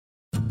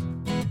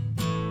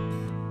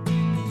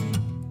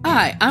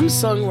Hi, I'm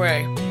Sung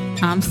Ray.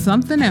 I'm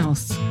something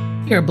else.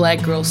 We're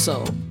Black Girl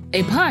Soul,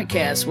 a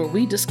podcast where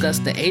we discuss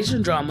the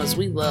Asian dramas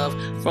we love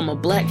from a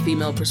Black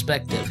female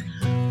perspective.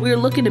 We are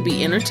looking to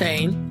be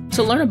entertained,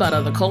 to learn about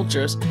other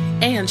cultures,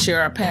 and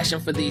share our passion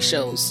for these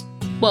shows.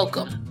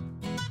 Welcome.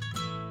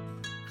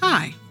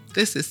 Hi,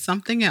 this is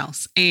Something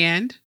Else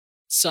and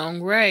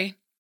Sung Ray.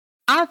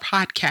 Our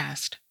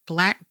podcast,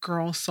 Black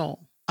Girl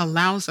Soul,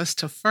 allows us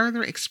to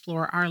further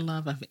explore our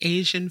love of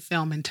Asian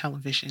film and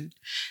television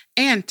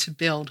and to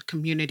build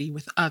community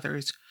with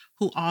others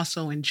who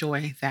also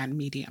enjoy that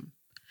medium.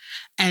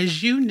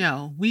 As you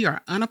know, we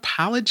are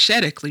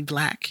unapologetically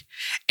Black,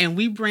 and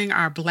we bring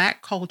our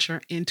Black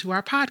culture into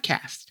our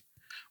podcast.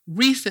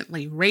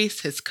 Recently,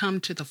 race has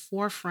come to the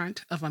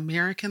forefront of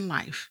American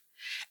life,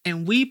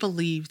 and we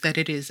believe that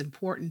it is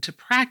important to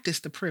practice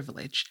the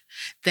privilege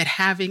that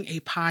having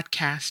a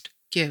podcast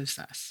gives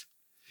us.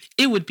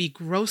 It would be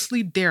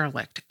grossly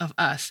derelict of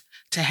us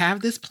to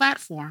have this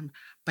platform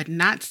but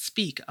not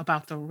speak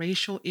about the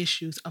racial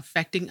issues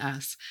affecting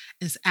us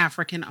as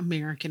African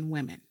American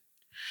women.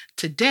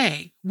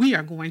 Today, we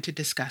are going to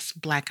discuss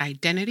Black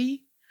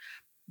identity,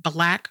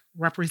 Black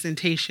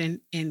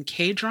representation in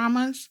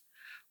K-dramas,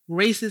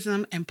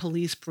 racism and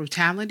police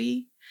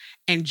brutality,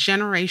 and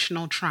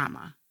generational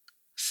trauma.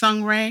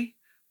 Sung Ray,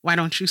 why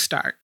don't you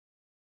start?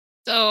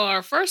 So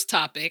our first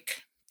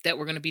topic that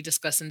we're going to be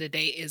discussing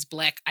today is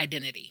Black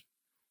identity.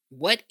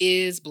 What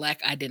is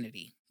Black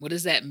identity? What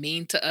does that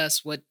mean to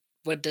us? What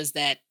does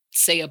that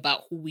say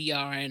about who we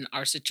are and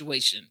our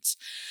situations?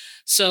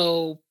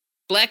 So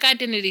Black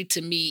identity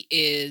to me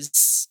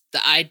is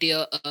the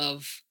idea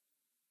of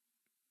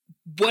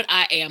what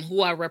I am, who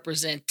I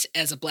represent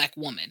as a Black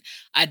woman.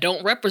 I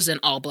don't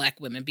represent all Black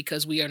women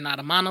because we are not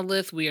a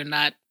monolith. We are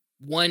not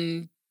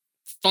one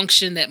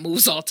function that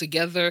moves all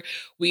together.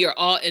 We are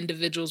all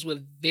individuals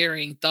with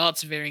varying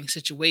thoughts, varying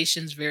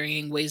situations,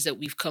 varying ways that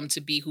we've come to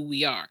be who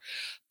we are.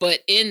 But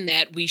in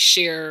that, we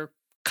share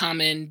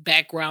common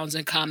backgrounds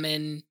and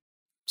common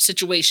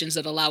situations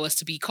that allow us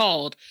to be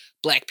called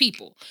Black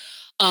people.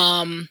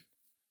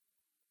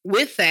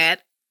 With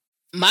that,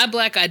 my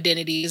Black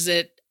identity is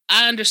that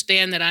I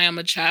understand that I am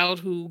a child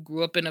who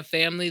grew up in a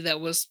family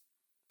that was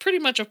pretty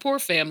much a poor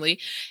family.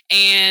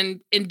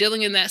 And in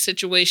dealing in that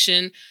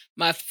situation,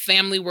 my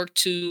family worked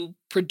to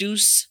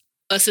produce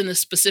us in a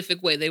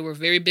specific way. They were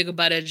very big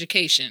about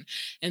education.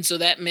 And so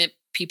that meant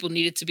people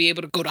needed to be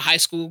able to go to high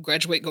school,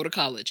 graduate, go to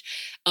college.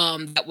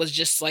 That was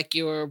just like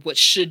what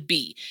should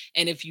be.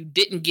 And if you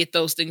didn't get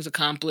those things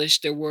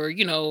accomplished, there were,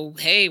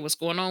 hey, what's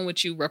going on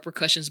with you?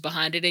 Repercussions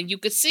behind it. And you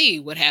could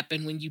see what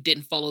happened when you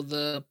didn't follow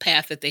the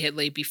path that they had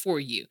laid before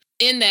you.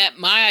 In that,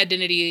 my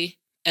identity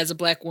as a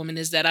Black woman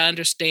is that I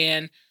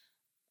understand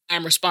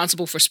I'm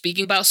responsible for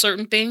speaking about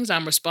certain things.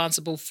 I'm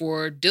responsible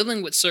for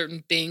dealing with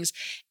certain things.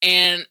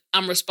 And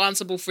I'm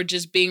responsible for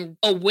just being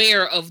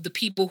aware of the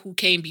people who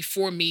came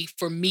before me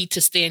for me to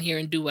stand here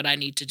and do what I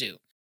need to do.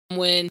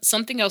 When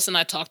Something Else and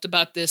I talked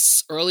about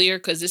this earlier,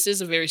 because this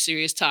is a very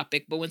serious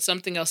topic, but when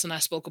Something Else and I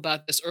spoke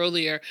about this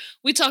earlier,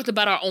 we talked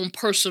about our own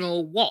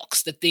personal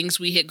walks, the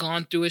things we had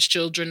gone through as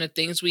children, the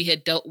things we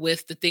had dealt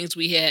with, the things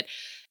we had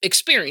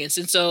experienced.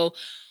 And so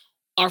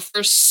our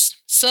first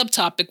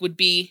subtopic would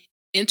be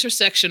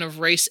intersection of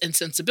race and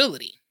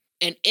sensibility.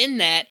 And in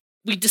that,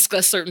 we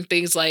discuss certain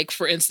things like,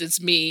 for instance,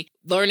 me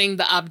learning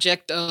the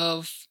object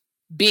of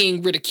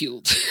being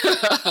ridiculed.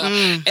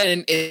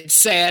 And it's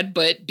sad,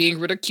 but being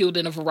ridiculed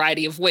in a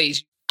variety of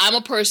ways. I'm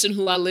a person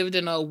who I lived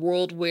in a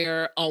world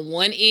where on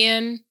one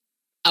end,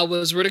 I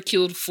was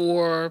ridiculed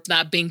for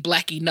not being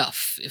Black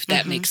enough, if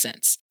that makes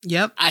sense.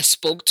 Yep. I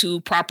spoke too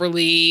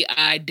properly.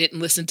 I didn't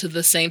listen to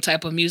the same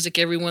type of music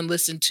everyone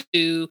listened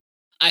to.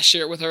 I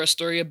shared with her a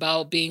story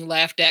about being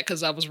laughed at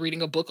because I was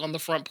reading a book on the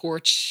front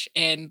porch.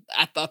 And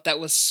I thought that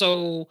was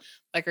so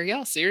like, are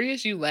y'all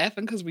serious? You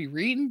laughing because we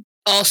reading?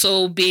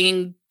 Also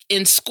being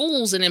in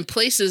schools and in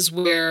places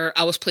where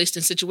I was placed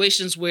in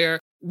situations where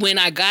when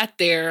I got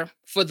there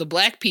for the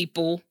Black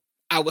people,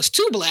 I was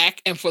too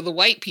Black. And for the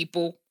white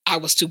people, I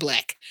was too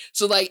Black.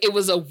 So like it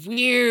was a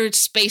weird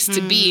space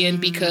to be in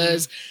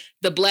because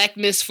the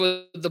Blackness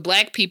for the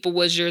Black people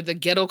was you're the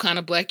ghetto kind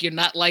of Black. You're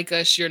not like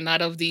us. You're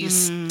not of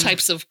these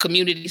types of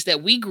communities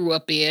that we grew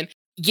up in.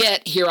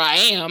 Yet here I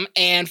am.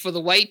 And for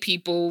the white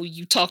people,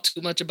 you talk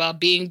too much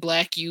about being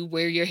Black. You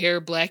wear your hair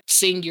Black,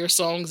 sing your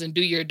songs and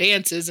do your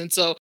dances. And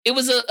so it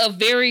was a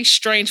very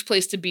strange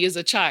place to be as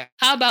a child.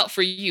 How about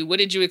for you? What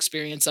did you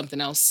experience? Something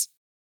else?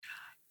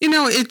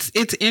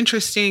 It's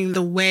interesting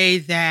the way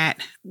that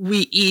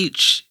we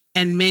each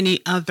and many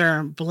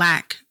other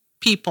Black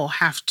people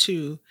have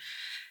to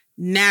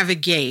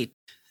navigate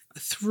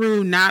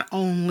through not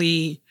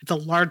only the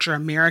larger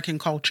American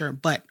culture,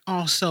 but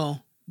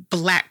also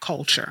Black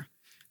culture,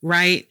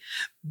 right?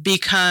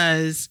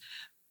 Because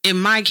in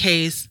my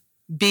case,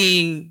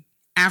 being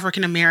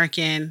African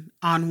American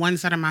on one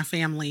side of my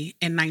family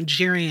and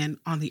Nigerian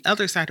on the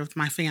other side of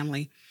my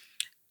family,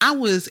 I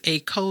was a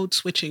code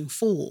switching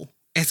fool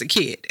as a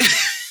kid.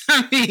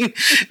 I mean,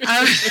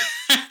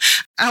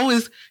 I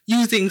was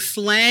using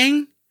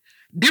slang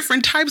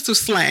different types of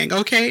slang,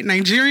 okay?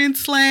 Nigerian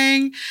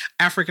slang,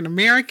 African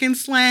American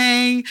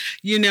slang,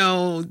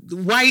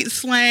 white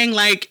slang,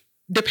 like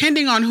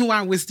depending on who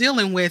I was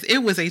dealing with, it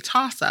was a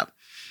toss-up.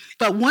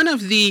 But one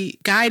of the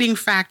guiding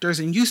factors,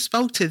 and you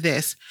spoke to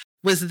this,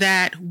 was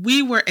that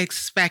we were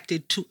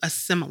expected to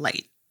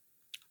assimilate.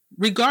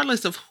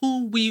 Regardless of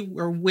who we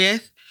were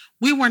with,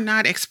 we were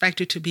not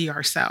expected to be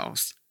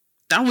ourselves.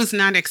 That was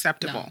not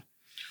acceptable. No.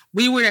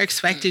 We were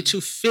expected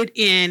to fit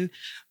in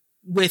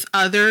with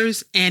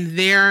others and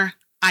their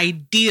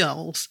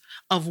ideals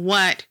of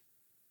what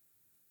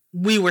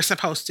we were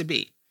supposed to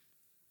be.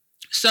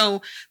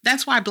 So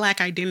that's why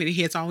Black identity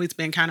has always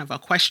been kind of a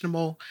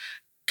questionable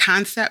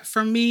concept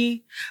for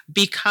me,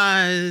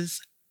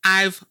 because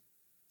I've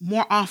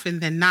more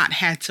often than not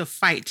had to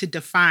fight to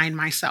define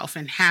myself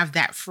and have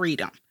that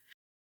freedom.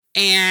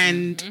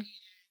 And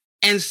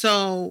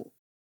so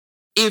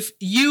if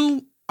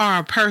you are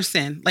a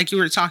person, like you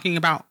were talking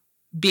about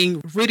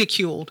being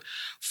ridiculed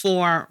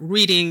for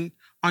reading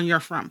on your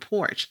front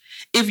porch,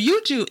 if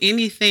you do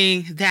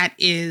anything that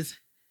is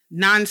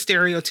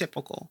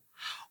non-stereotypical,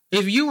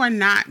 if you are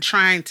not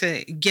trying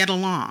to get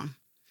along,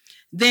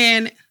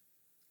 then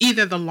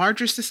either the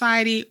larger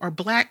society or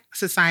Black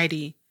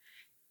society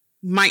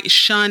might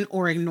shun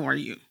or ignore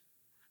you.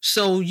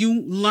 So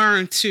you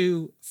learn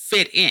to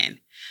fit in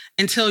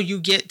until you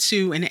get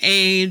to an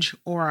age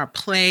or a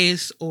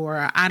place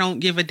or I don't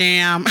give a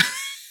damn,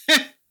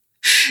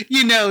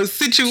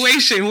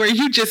 situation where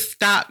you just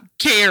stop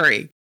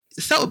caring.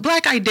 So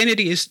Black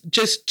identity is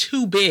just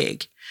too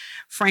big,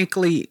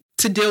 frankly,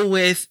 to deal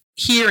with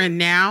here and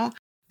now.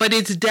 But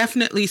it's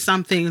definitely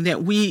something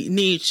that we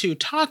need to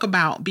talk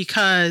about,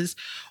 because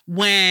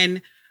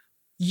when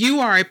you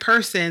are a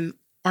person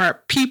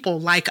or people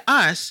like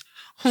us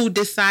who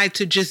decide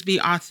to just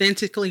be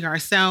authentically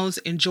ourselves,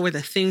 enjoy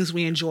the things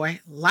we enjoy,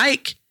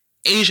 like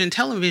Asian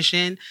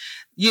television,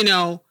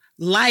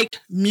 like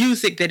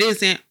music that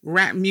isn't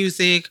rap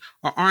music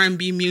or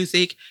R&B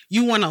music,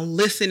 you want to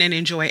listen and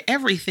enjoy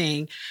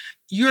everything,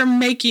 you're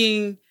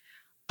making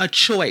a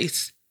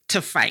choice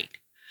to fight.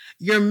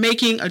 You're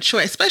making a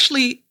choice,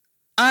 especially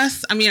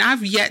us. I mean,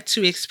 I've yet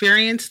to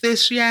experience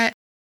this yet,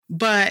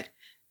 but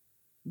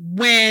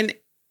when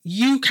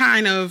you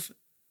kind of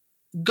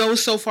go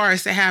so far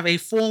as to have a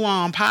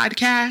full-on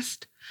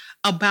podcast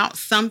about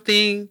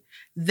something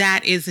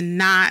that's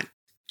not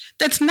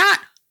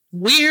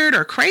weird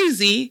or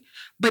crazy,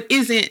 but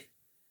isn't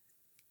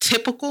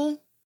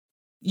typical,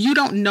 you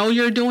don't know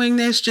you're doing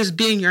this. Just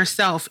being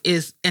yourself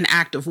is an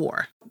act of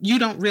war. You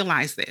don't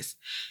realize this.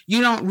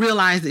 You don't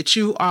realize that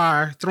you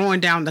are throwing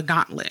down the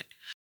gauntlet.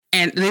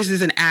 And this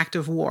is an act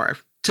of war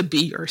to be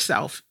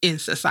yourself in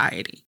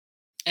society.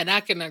 And I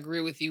can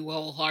agree with you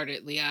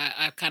wholeheartedly.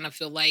 I kind of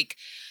feel like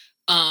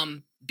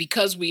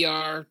because we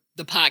are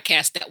the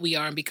podcast that we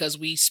are, and because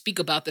we speak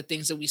about the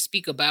things that we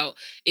speak about,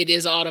 it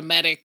is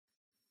automatic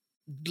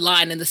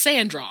line in the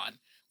sand drawn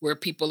where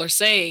people are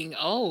saying,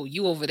 oh,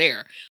 you over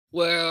there.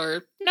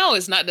 Where no,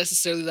 it's not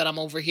necessarily that I'm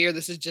over here.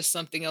 This is just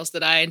something else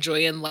that I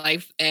enjoy in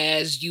life,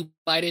 as you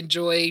might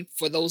enjoy,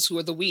 for those who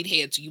are the weed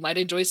heads, you might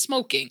enjoy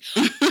smoking.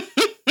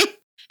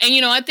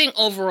 And, I think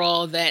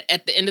overall that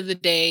at the end of the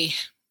day,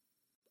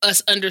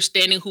 us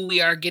understanding who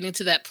we are, getting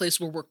to that place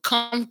where we're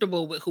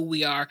comfortable with who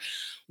we are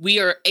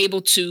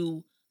able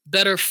to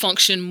better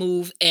function,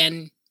 move,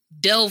 and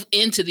delve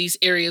into these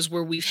areas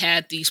where we've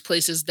had these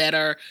places that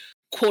are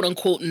quote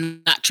unquote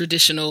not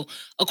traditional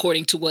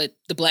according to what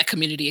the Black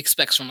community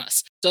expects from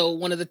us. So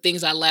one of the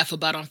things I laugh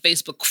about on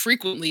Facebook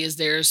frequently is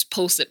there's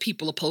posts that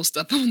people will post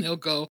up and they'll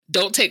go,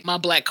 don't take my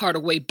Black card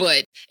away,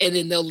 but, and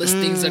then they'll list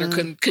things that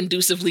are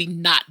conducively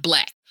not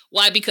Black.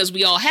 Why? Because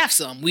we all have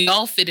some. We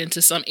all fit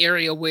into some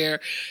area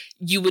where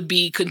you would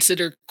be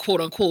considered,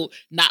 quote unquote,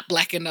 not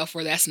Black enough,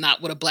 or that's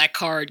not what a Black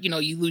card,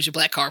 you lose your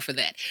Black card for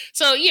that.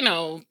 So,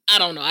 I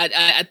don't know.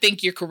 I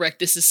think you're correct.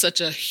 This is such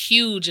a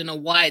huge and a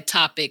wide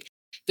topic.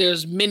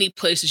 There's many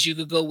places you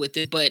could go with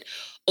it, but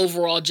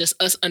overall,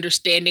 just us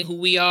understanding who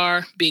we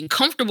are, being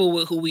comfortable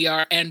with who we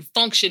are, and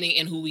functioning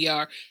in who we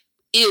are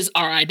is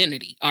our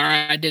identity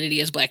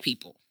as Black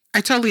people. I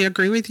totally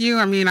agree with you.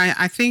 I mean,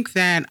 I think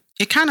that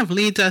it kind of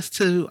leads us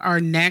to our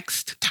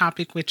next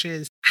topic, which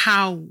is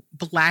how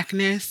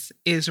Blackness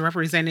is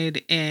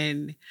represented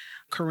in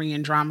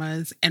Korean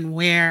dramas and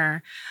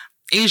where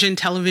Asian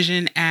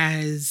television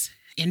as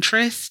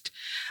interest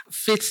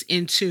fits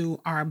into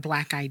our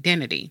Black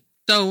identity.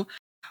 So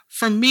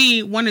for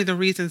me, one of the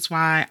reasons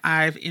why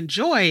I've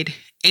enjoyed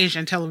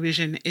Asian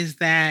television is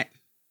that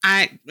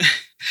I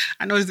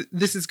know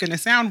this is going to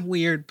sound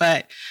weird,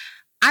 but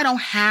I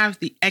don't have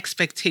the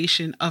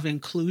expectation of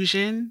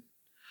inclusion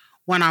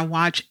when I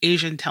watch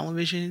Asian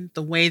television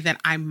the way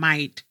that I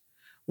might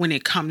when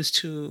it comes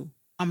to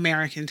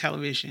American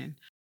television.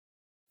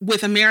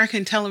 With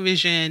American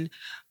television,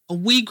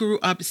 we grew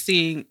up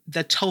seeing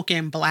the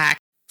token Black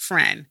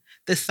friend,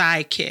 the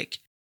sidekick.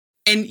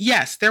 And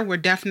yes, there were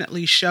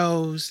definitely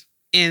shows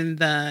in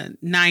the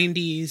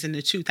 90s and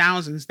the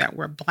 2000s that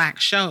were Black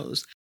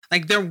shows.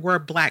 Like there were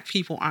Black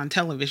people on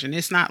television.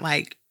 It's not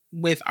like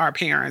with our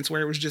parents,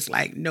 where it was just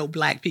like no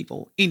Black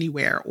people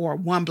anywhere, or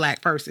one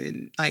Black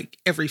person like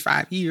every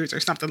 5 years or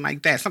something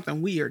like that,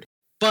 something weird.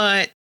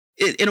 But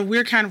in a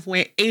weird kind of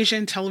way,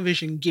 Asian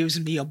television gives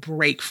me a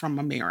break from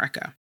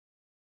America.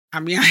 I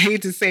mean, I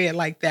hate to say it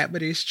like that,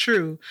 but it's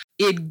true.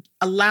 It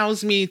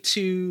allows me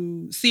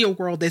to see a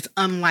world that's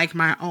unlike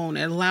my own.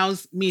 It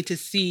allows me to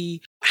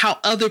see how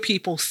other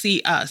people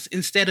see us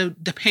instead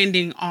of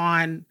depending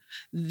on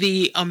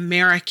the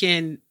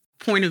American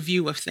point of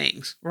view of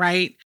things,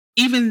 right?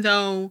 Even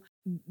though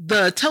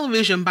the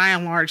television, by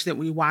and large, that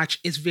we watch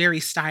is very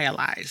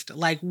stylized.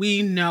 Like,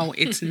 we know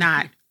it's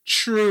not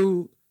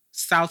true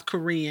South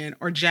Korean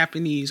or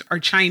Japanese or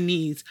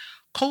Chinese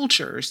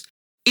cultures.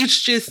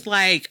 It's just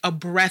like a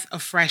breath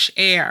of fresh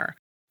air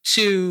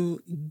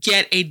to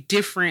get a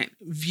different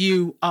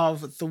view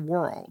of the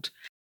world.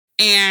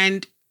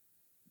 And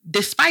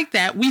despite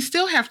that, we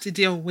still have to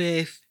deal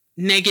with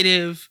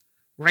negative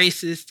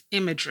racist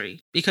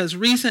imagery, because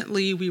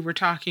recently we were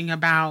talking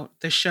about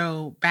the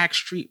show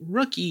Backstreet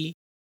Rookie.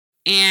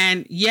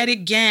 And yet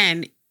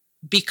again,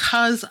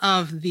 because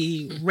of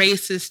the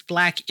racist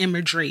Black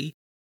imagery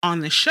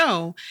on the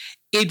show,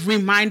 it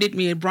reminded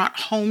me, it brought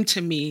home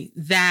to me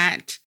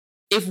that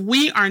if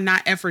we are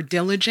not ever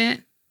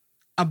diligent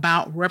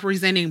about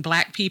representing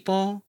Black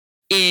people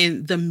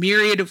in the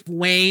myriad of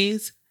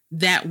ways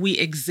that we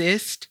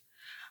exist,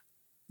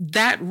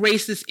 that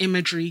racist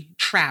imagery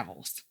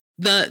travels.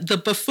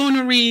 The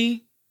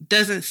buffoonery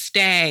doesn't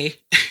stay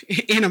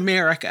in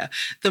America.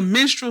 The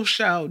minstrel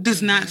show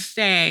does not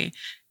stay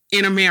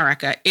in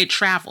America. It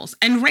travels.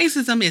 And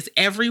racism is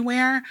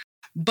everywhere,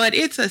 but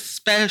it's a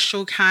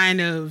special kind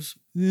of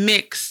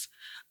mix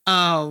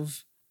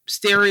of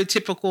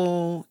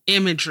stereotypical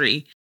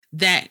imagery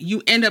that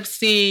you end up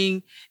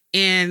seeing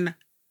in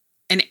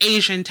an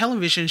Asian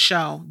television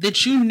show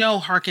that you know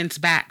harkens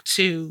back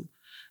to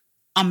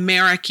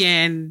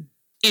American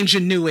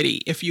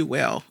ingenuity, if you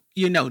will,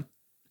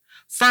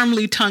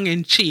 firmly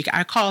tongue-in-cheek.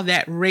 I call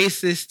that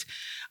racist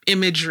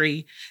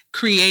imagery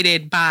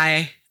created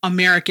by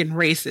American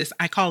racists.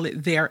 I call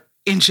it their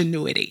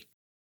ingenuity.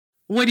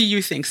 What do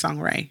you think, Sung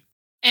Rae?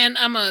 And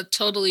I'm a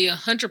totally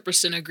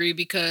 100% agree,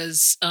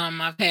 because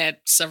I've had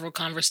several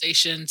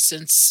conversations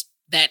since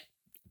that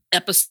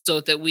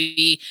episode that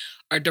we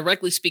are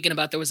directly speaking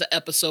about. There was an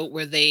episode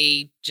where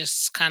they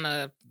just kind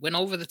of went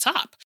over the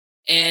top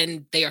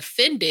and they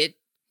offended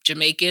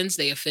Jamaicans,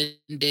 they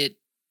offended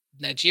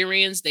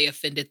Nigerians, they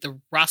offended the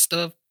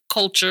Rasta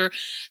culture,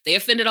 they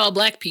offended all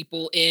Black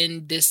people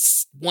in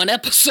this one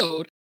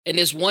episode. In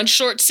this one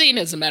short scene,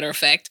 as a matter of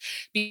fact,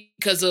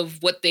 because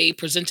of what they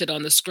presented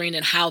on the screen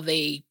and how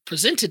they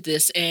presented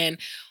this. And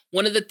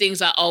one of the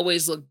things I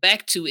always look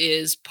back to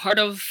is part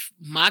of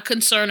my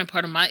concern and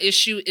part of my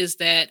issue is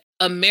that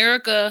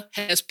America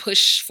has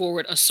pushed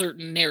forward a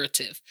certain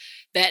narrative.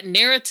 That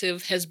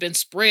narrative has been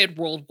spread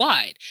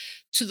worldwide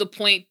to the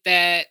point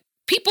that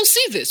people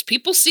see this.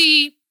 People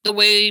see the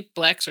way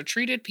Blacks are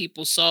treated.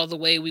 People saw the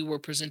way we were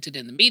presented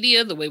in the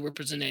media, the way we're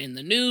presented in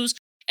the news.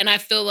 And I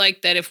feel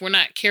like that if we're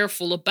not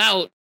careful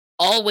about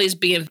always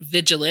being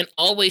vigilant,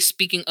 always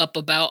speaking up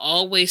about,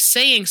 always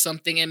saying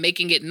something and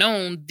making it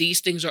known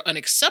these things are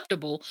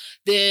unacceptable,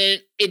 then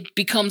it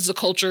becomes the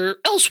culture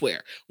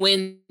elsewhere,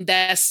 when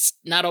that's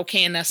not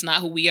okay and that's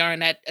not who we are.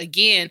 And that,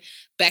 again,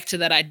 back to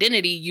that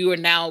identity, you are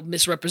now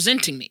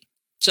misrepresenting me.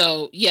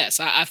 So yes,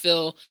 I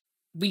feel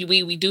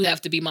we do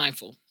have to be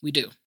mindful. We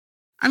do.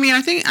 I mean,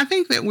 I think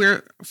that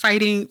we're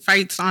fighting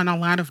fights on a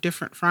lot of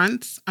different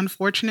fronts,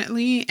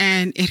 unfortunately,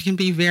 and it can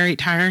be very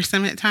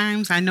tiresome at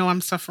times. I know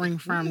I'm suffering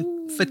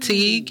from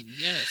fatigue.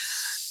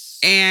 Yes.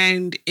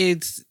 And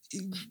it's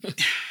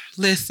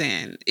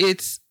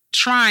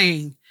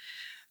trying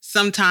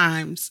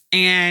sometimes.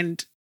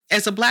 And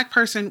as a Black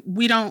person,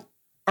 we don't,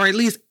 or at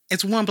least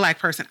as one Black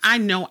person, I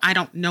know I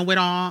don't know it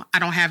all. I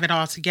don't have it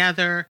all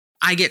together.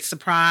 I get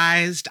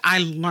surprised. I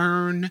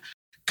learn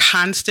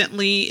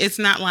constantly. It's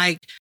not like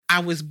I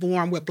was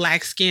born with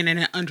Black skin and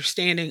an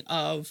understanding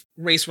of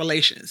race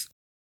relations.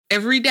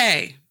 Every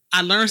day,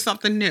 I learn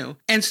something new.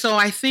 And so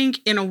I think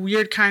in a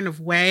weird kind of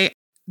way,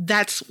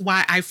 that's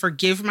why I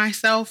forgive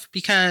myself,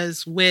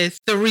 because with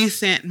the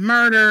recent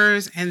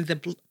murders and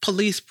the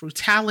police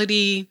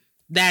brutality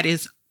that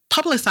is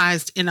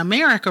publicized in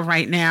America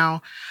right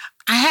now,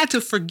 I had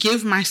to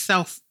forgive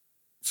myself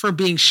for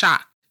being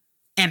shocked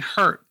and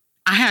hurt.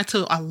 I had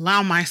to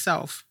allow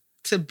myself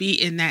to be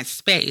in that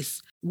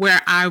space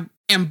where I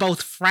am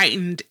both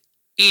frightened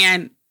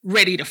and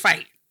ready to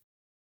fight.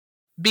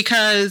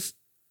 Because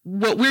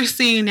what we're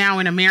seeing now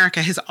in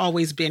America has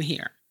always been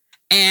here.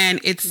 And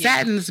it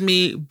saddens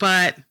me,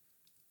 but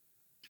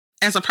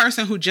as a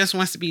person who just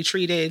wants to be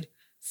treated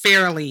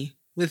fairly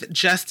with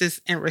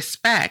justice and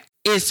respect,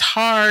 it's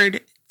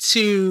hard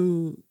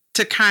to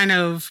kind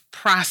of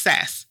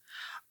process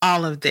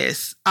all of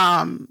this.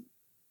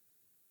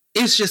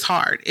 It's just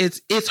hard.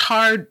 It's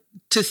hard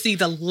to see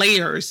the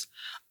layers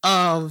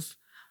of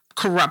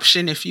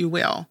corruption, if you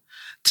will,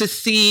 to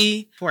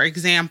see, for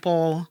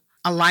example,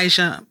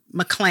 Elijah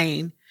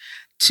McClain,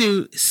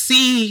 to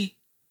see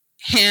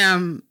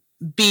him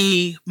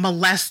be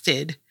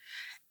molested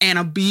and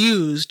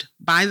abused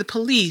by the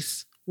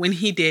police when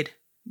he did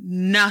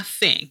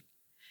nothing.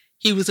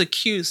 He was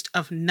accused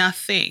of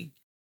nothing.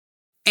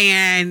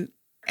 And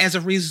as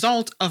a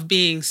result of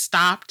being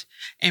stopped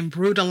and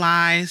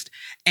brutalized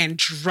and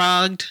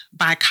drugged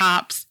by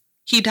cops,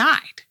 he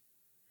died.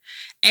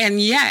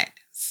 And yet,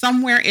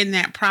 somewhere in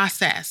that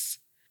process,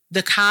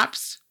 the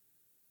cops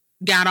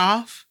got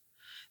off.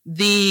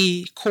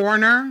 The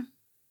coroner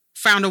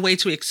found a way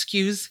to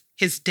excuse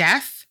his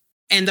death,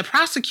 and the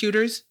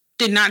prosecutors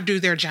did not do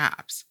their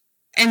jobs.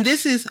 And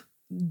this is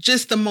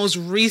just the most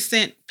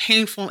recent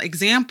painful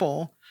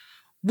example.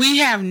 We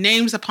have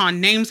names upon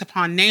names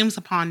upon names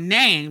upon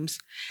names,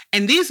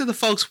 and these are the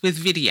folks with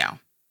video,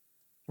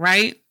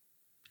 right?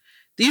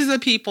 These are the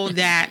people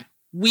that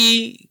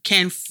we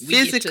can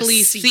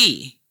physically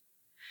see.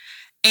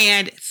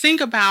 And think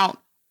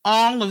about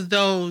all of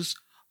those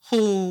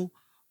who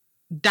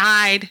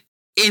died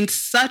in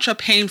such a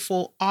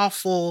painful,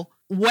 awful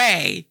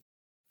way,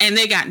 and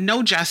they got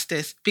no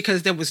justice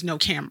because there was no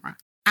camera.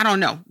 I don't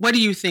know. What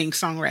do you think,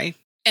 Songray?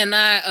 And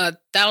I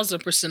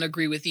 1,000%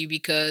 agree with you,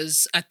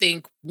 because I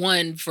think,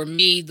 one, for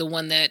me, the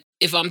one that,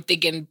 if I'm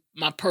thinking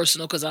my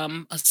personal, because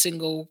I'm a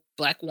single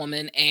Black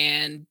woman,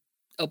 and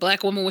a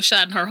Black woman was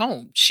shot in her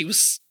home. She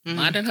was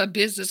minding her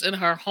business in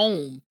her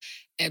home,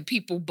 and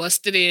people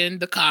busted in,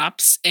 the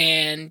cops,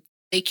 and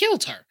they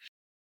killed her.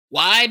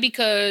 Why?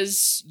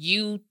 Because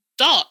you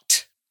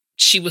thought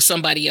she was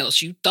somebody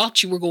else. You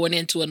thought you were going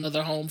into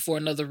another home for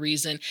another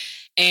reason.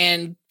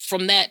 And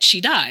from that, she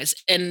dies.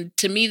 And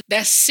to me,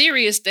 that's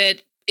serious,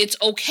 that it's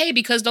okay,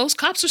 because those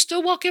cops are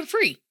still walking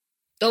free.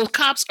 Those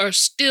cops are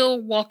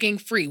still walking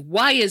free.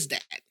 Why is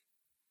that?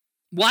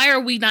 Why are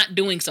we not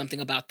doing something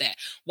about that?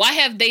 Why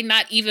have they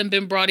not even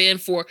been brought in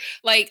for,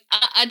 like,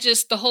 I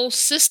just, the whole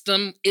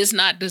system is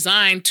not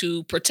designed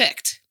to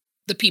protect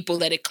the people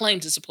that it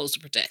claims it's supposed to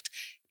protect.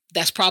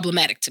 That's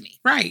problematic to me.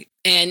 Right.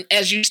 And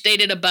as you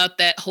stated about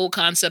that whole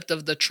concept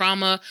of the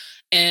trauma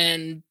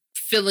and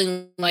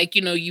feeling like,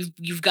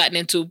 you've gotten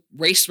into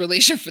race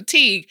relation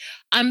fatigue,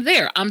 I'm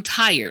there. I'm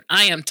tired.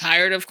 I am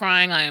tired of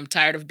crying. I am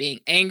tired of being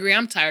angry.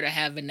 I'm tired of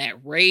having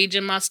that rage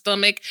in my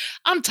stomach.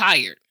 I'm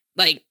tired.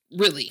 Like,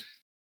 really.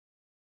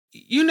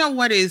 You know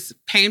what is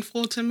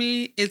painful to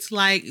me? It's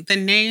like the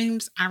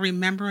names I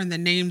remember and the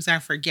names I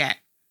forget.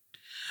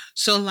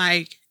 So,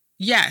 like,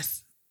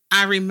 yes,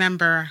 I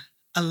remember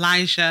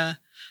Elijah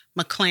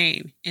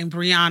McClain and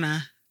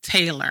Breonna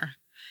Taylor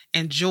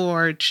and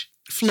George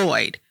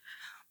Floyd.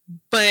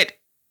 But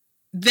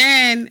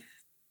then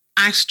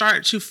I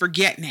start to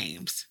forget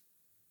names.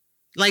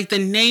 Like, the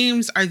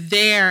names are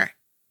there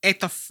at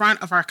the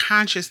front of our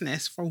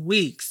consciousness for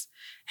weeks,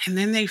 and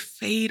then they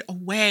fade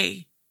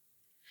away.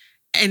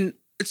 And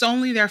it's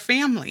only their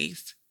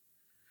families,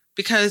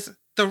 because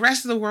the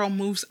rest of the world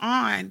moves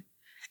on.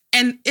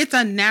 And it's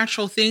a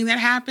natural thing that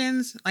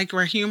happens. Like,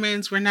 we're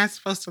humans. We're not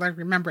supposed to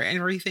remember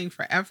everything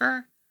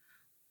forever.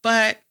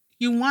 But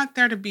you want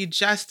there to be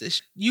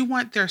justice. You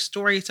want their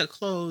story to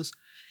close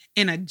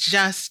in a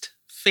just,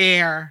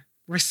 fair,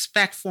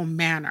 respectful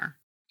manner.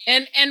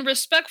 And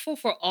respectful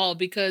for all,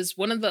 because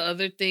one of the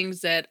other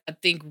things that I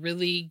think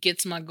really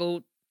gets my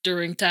goat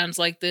during times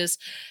like this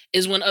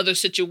is when other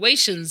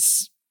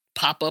situations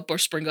pop up or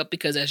spring up,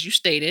 because, as you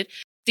stated,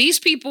 these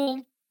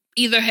people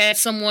either had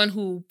someone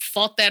who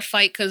fought that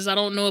fight, because I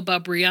don't know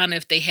about Breonna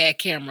if they had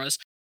cameras,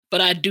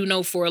 but I do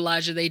know for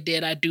Elijah they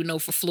did. I do know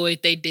for Floyd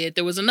they did.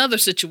 There was another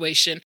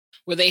situation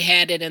where they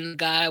had it and the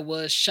guy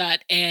was shot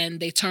and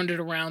they turned it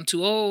around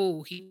to,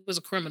 oh, he was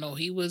a criminal.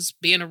 He was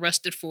being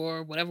arrested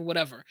for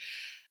whatever.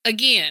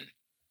 Again,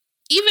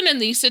 even in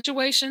these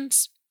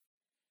situations,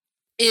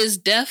 is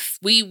death,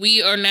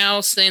 we are now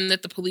saying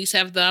that the police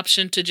have the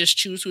option to just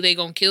choose who they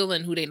gonna kill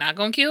and who they not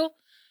gonna kill,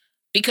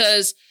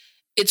 because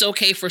it's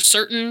okay for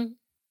certain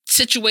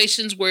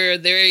situations where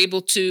they're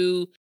able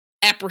to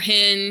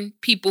apprehend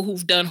people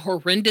who've done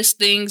horrendous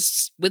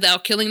things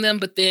without killing them,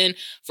 but then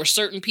for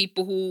certain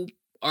people who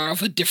are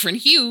of a different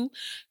hue,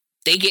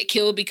 they get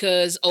killed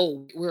because,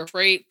 oh, we're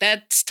afraid.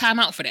 That's time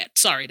out for that.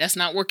 Sorry, that's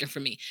not working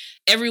for me.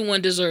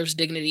 Everyone deserves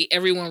dignity.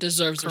 Everyone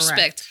deserves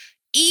respect,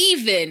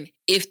 even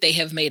if they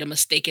have made a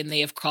mistake and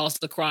they have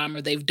caused the crime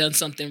or they've done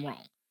something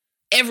wrong.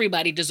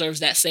 Everybody deserves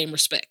that same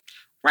respect.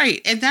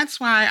 Right. And that's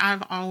why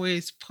I've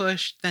always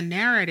pushed the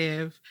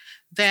narrative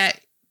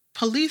that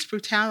police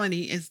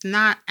brutality is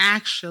not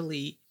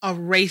actually a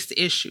race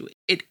issue.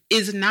 It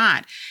is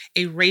not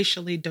a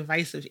racially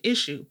divisive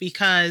issue,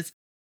 because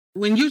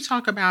when you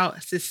talk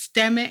about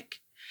systemic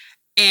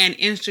and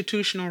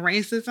institutional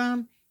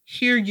racism,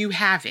 here you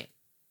have it,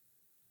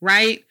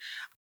 right?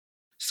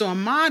 So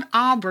Ahmaud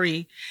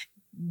Arbery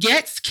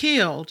gets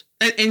killed.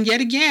 And yet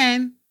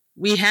again,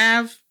 we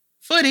have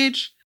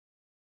footage,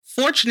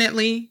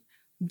 fortunately,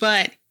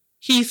 but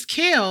he's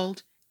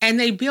killed, and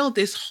they build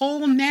this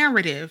whole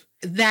narrative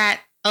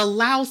that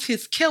allows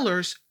his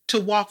killers to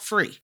walk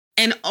free.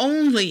 And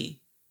only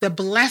the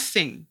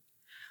blessing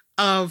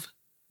of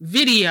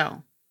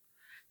video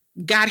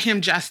got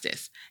him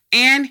justice,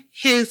 and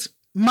his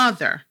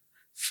mother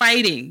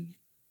fighting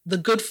the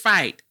good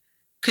fight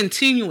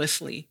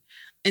continuously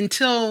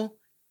until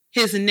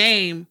his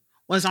name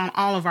was on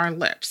all of our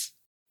lips.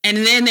 And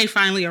then they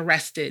finally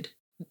arrested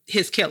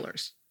his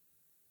killers.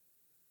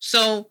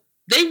 So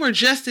they were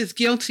just as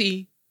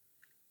guilty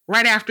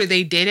right after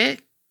they did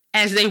it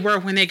as they were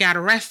when they got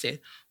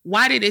arrested.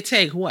 Why did it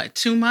take,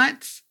 2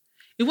 months?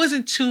 It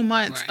wasn't 2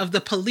 months of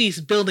the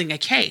police building a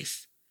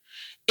case.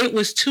 It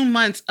was 2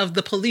 months of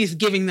the police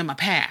giving them a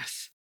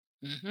pass.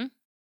 Mm-hmm.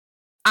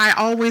 I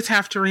always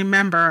have to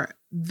remember,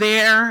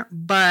 there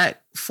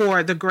but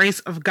for the grace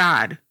of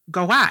God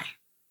go I.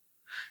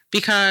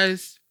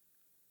 Because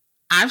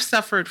I've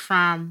suffered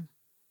from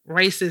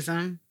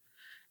racism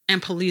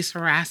and police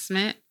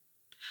harassment,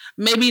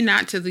 maybe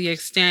not to the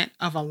extent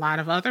of a lot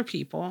of other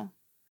people.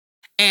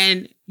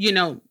 And,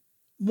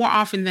 more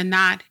often than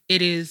not,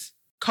 it is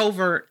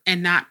covert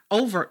and not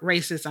overt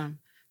racism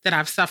that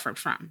I've suffered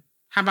from.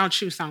 How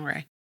about you,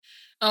 Sungray?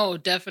 Oh,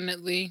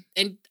 definitely.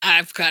 And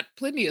I've got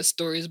plenty of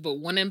stories, but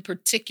one in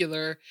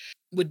particular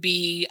would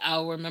be,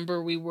 I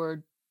remember we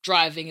were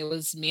driving. It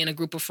was me and a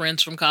group of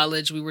friends from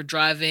college. We were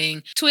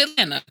driving to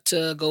Atlanta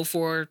to go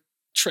for a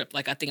trip.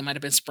 Like, I think it might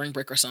have been spring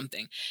break or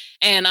something.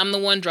 And I'm the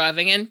one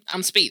driving and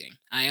I'm speeding.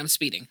 I am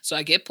speeding. So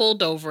I get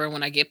pulled over. And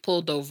when I get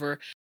pulled over,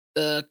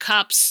 the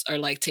cops are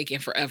like taking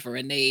forever.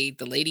 And the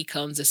lady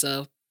comes,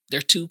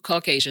 they're two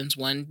Caucasians,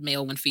 one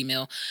male, one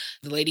female.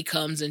 The lady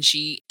comes and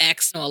she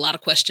asks a lot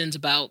of questions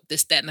about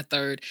this, that, and the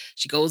third.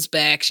 She goes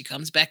back. She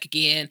comes back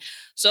again.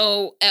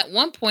 So at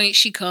one point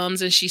she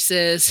comes and she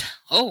says,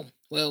 "Oh,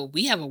 well,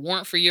 we have a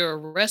warrant for your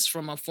arrest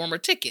from a former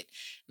ticket."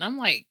 And I'm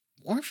like,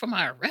 "Warrant for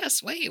my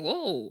arrest? Wait,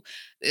 whoa.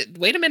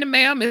 Wait a minute,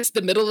 ma'am. It's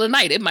the middle of the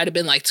night." It might have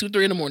been like 2,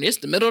 3 in the morning. It's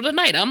the middle of the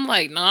night. I'm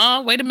like,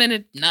 "Nah, wait a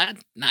minute. Not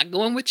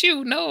going with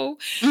you. No."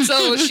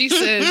 So she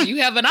says,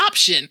 "You have an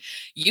option.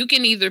 You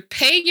can either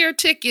pay your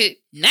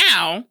ticket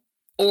now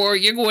or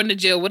you're going to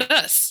jail with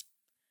us."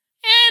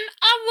 And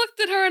I looked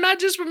at her and I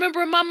just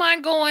remember in my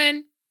mind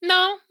going,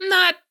 "No, I'm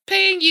not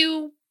paying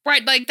you.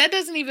 Right, like that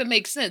doesn't even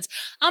make sense.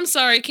 I'm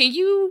sorry, can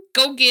you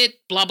go get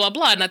blah, blah,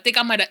 blah?" And I think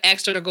I might have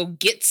asked her to go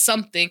get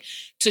something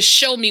to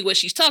show me what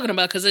she's talking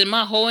about. Because in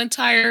my whole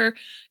entire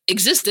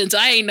existence,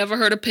 I ain't never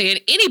heard of paying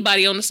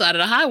anybody on the side of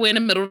the highway in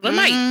the middle of the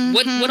night.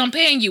 What I'm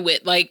paying you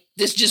with? Like,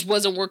 this just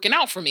wasn't working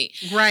out for me.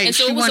 Right. And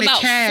so it was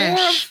about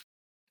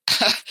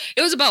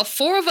it was about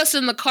 4 of us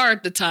in the car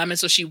at the time. And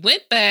so she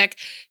went back,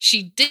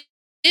 she did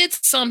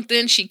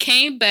something, she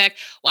came back.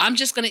 "Well, I'm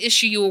just going to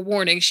issue you a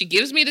warning." She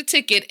gives me the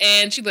ticket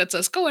and she lets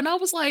us go. And I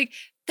was like,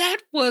 that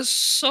was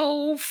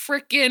so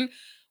freaking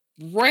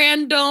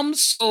random,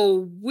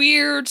 so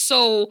weird,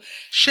 so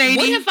shady.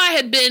 What if I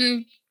had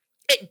been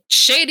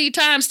shady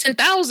times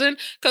 10,000?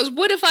 Because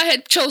what if I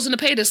had chosen to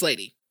pay this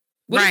lady?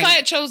 What if I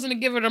had chosen to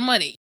give her the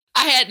money?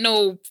 I had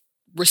no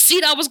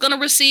receipt I was going to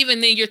receive,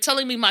 and then you're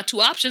telling me my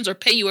 2 options are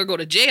pay you or go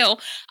to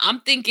jail. I'm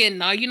thinking,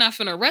 no, you're not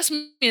finna arrest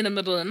me in the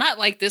middle of the night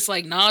like this.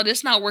 Like, no,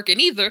 this not working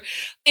either.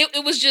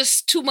 It was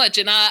just too much.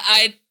 And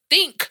I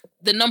think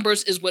the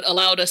numbers is what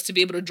allowed us to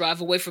be able to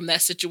drive away from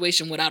that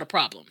situation without a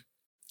problem.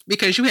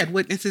 Because you had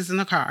witnesses in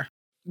the car.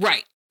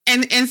 Right.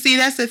 And see,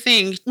 that's the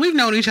thing. We've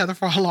known each other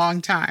for a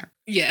long time.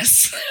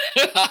 Yes.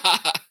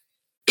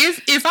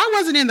 If I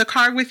wasn't in the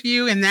car with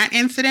you in that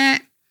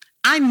incident,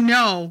 I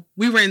know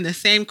we were in the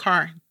same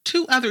car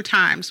 2 other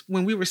times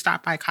when we were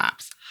stopped by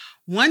cops.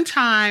 One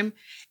time,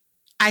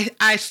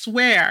 I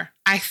swear,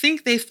 I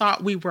think they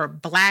thought we were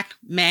Black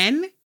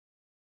men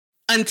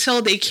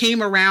until they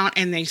came around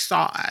and they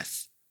saw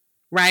us,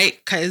 right?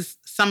 Because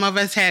some of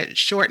us had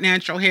short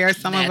natural hair.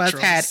 Some of us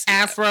had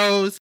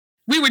afros.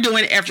 We were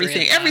doing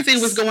everything. Dreadlocks.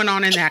 Everything was going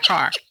on in that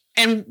car.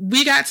 And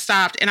we got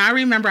stopped. And I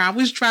remember I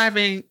was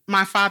driving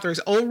my father's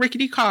old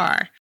rickety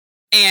car.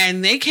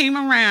 And they came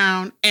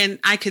around and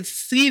I could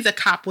see the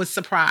cop was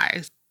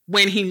surprised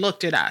when he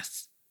looked at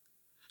us.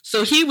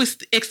 So he was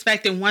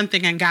expecting one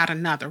thing and got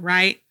another,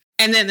 right?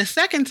 And then the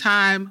second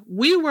time,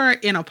 we were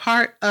in a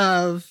part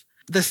of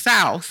the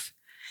South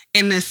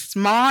in this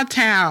small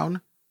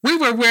town. We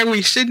were where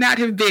we should not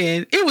have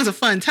been. It was a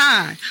fun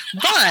time.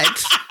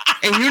 But,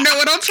 and you know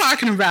what I'm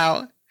talking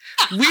about,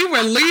 we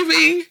were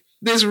leaving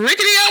this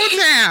rickety old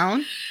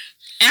town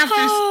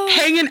after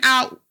hanging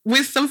out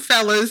with some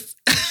fellas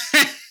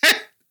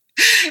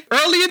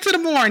early into the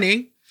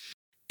morning,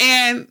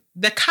 and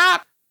the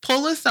cop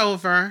pulled us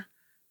over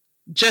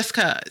just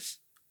because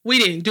we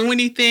didn't do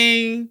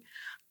anything.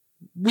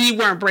 We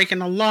weren't breaking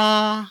the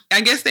law.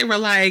 I guess they were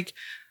like,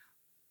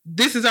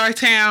 "This is our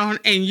town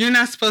and you're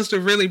not supposed to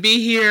really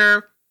be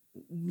here.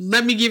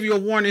 Let me give you a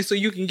warning so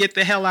you can get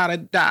the hell out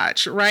of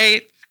Dodge,"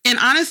 right? And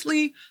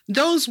honestly,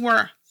 those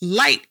were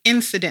light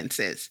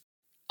incidences.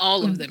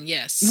 All of them,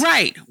 yes.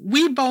 Right.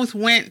 We both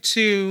went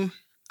to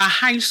a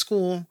high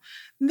school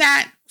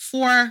that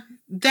for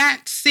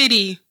that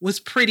city was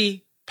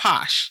pretty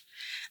posh.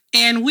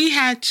 And we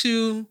had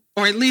to,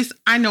 or at least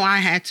I know I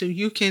had to,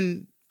 you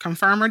can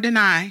confirm or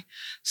deny,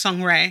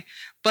 Sungray,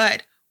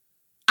 but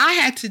I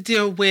had to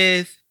deal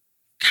with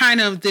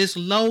kind of this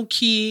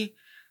low-key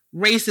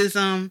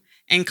racism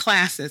and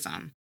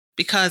classism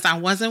because I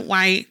wasn't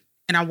white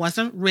and I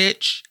wasn't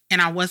rich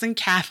and I wasn't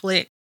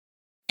Catholic.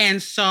 And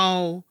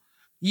so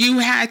you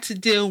had to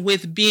deal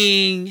with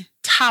being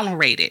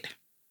tolerated.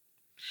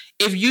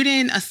 If you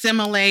didn't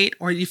assimilate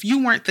or if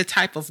you weren't the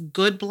type of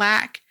good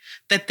Black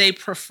that they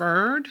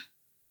preferred,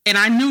 and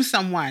I knew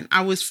someone,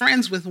 I was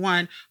friends with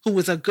one who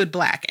was a good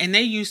Black, and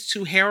they used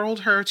to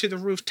herald her to the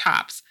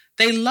rooftops.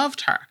 They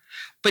loved her.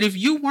 But if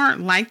you weren't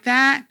like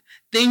that,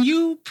 then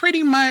you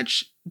pretty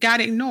much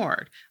got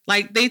ignored.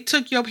 Like, they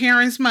took your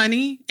parents'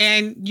 money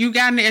and you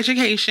got an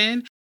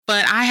education,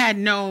 but I had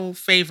no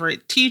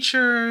favorite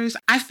teachers.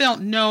 I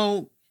felt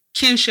no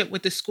kinship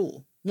with the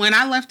school. When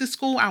I left the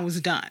school, I was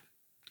done.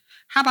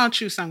 How about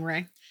you,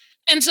 Sungray?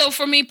 And so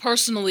for me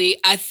personally,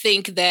 I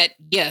think that,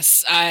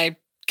 yes, I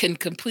can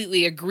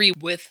completely agree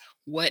with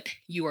what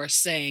you are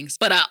saying.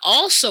 But I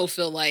also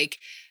feel like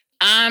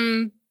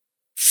I'm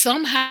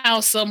somehow,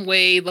 some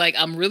way, like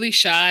I'm really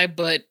shy,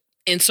 but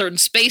in certain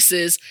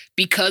spaces,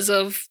 because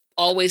of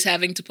always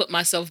having to put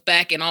myself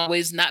back and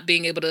always not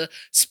being able to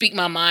speak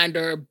my mind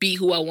or be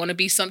who I want to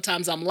be,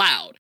 sometimes I'm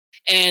loud.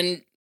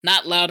 And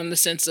not loud in the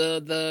sense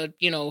of the,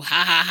 ha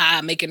ha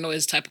ha, making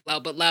noise type of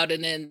loud, but loud.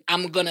 And then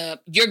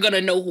you're going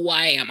to know who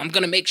I am. I'm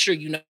going to make sure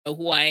you know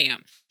who I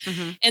am.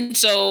 Mm-hmm. And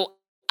so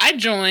I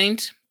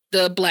joined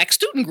the Black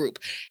student group,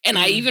 and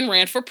I even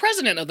ran for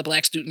president of the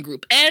Black student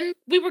group. And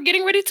we were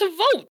getting ready to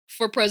vote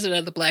for president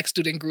of the Black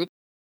student group.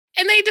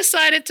 And they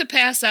decided to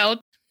pass out,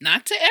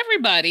 not to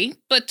everybody,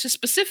 but to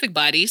specific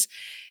bodies,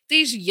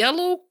 these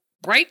yellow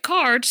bright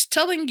cards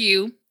telling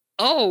you,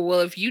 oh, well,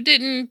 if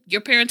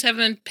your parents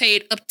haven't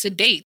paid up to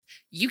date,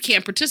 you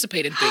can't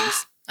participate in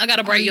things. I got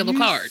a bright yellow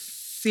card.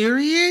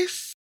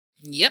 Serious?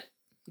 Yep.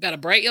 Got a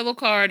bright yellow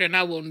card, and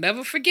I will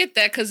never forget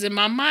that, because in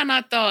my mind,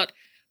 I thought,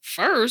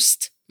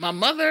 first, my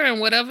mother and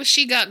whatever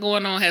she got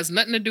going on has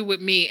nothing to do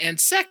with me. And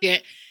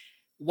second,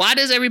 why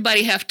does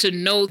everybody have to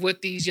know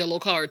what these yellow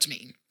cards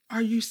mean?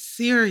 Are you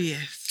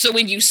serious? So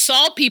when you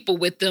saw people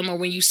with them, or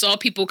when you saw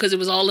people, because it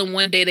was all in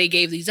one day they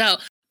gave these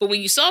out, but when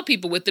you saw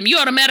people with them, you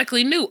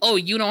automatically knew, oh,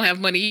 you don't have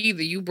money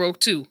either. You broke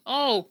too.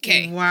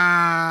 Okay.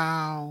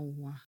 Wow.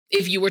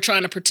 If you were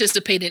trying to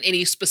participate in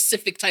any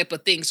specific type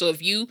of thing. So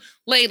if you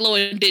laid low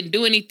and didn't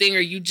do anything, or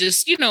you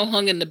just,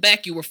 hung in the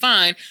back, you were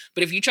fine.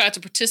 But if you tried to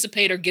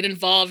participate or get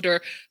involved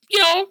or,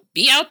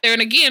 be out there.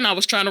 And again, I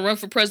was trying to run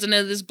for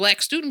president of this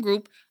Black student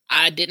group.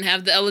 I didn't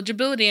have the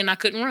eligibility and I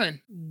couldn't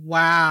run.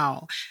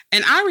 Wow.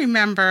 And I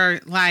remember,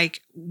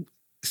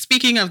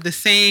 speaking of the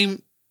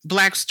same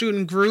Black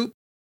student group,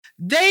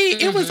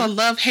 it was a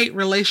love-hate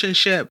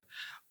relationship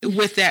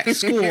with that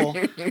school,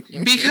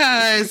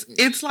 because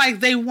it's like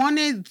they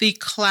wanted the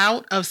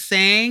clout of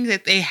saying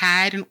that they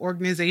had an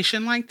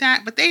organization like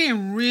that, but they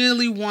didn't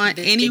really want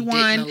anyone.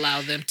 It didn't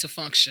allow them to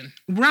function.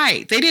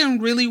 Right. They didn't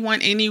really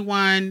want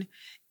anyone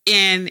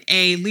in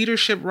a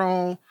leadership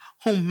role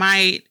who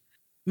might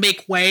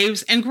make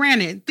waves. And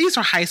granted, these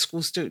are high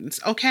school students,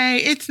 okay?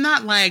 It's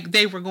not like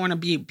they were going to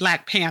be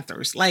Black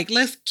Panthers.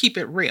 Let's keep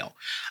it real.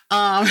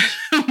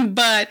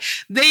 But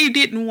they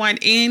didn't want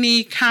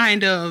any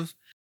kind of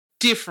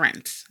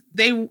difference.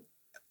 They,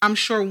 I'm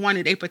sure,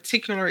 wanted a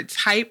particular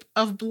type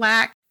of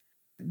Black.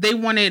 They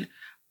wanted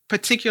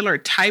particular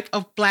type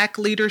of Black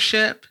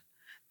leadership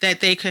that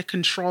they could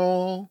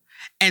control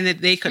and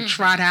that they could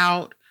trot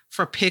out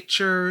for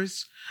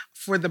pictures,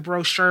 for the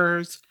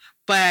brochures,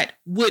 but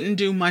wouldn't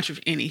do much of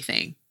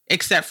anything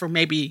except for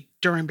maybe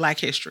during Black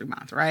History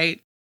Month, right?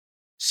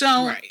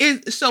 So,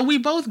 so we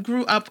both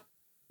grew up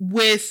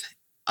with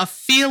a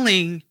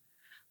feeling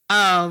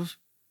of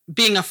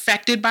being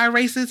affected by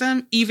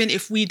racism, even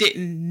if we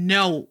didn't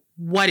know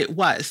what it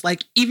was.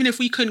 Even if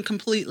we couldn't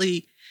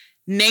completely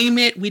name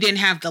it, we didn't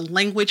have the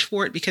language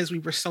for it because we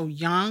were so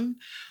young.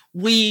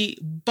 We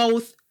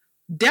both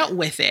dealt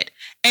with it.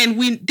 And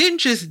we didn't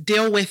just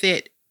deal with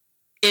it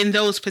in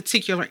those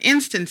particular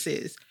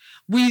instances.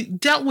 We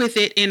dealt with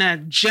it in a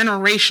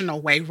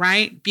generational way,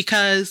 right?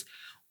 Because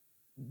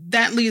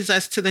that leads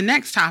us to the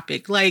next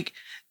topic.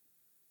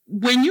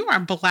 When you are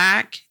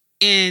Black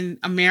in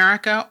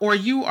America, or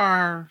you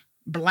are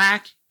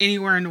Black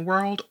anywhere in the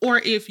world, or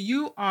if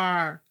you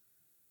are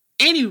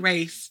any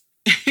race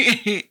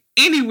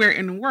anywhere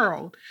in the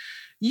world,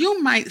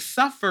 you might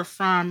suffer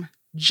from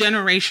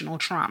generational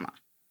trauma.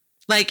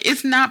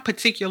 It's not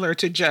particular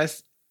to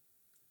just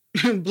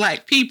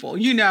Black people.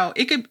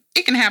 It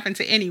can happen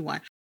to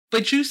anyone,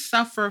 but you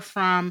suffer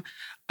from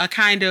a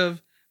kind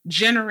of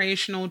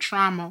generational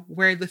trauma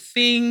where the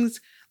things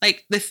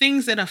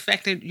that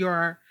affected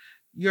your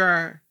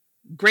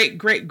great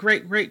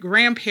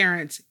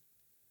grandparents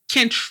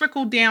can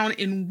trickle down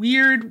in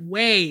weird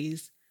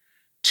ways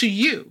to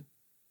you.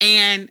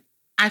 And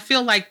I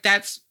feel like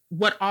that's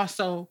what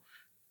also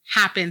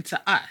happened to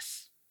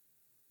us.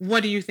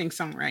 What do you think,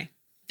 Sungray? I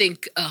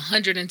think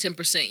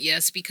 110%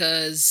 yes,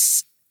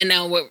 because, and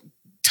now we're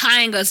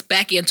tying us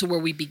back into where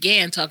we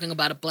began talking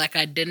about a Black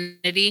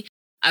identity.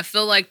 I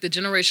feel like the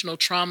generational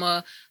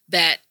trauma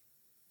that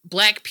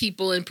Black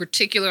people in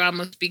particular, I'm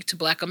going to speak to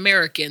Black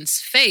Americans,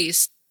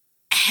 face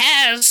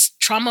has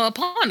trauma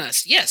upon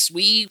us. Yes,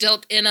 we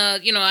dealt in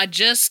I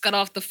just got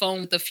off the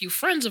phone with a few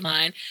friends of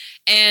mine,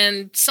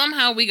 and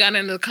somehow we got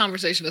into the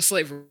conversation of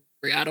slavery.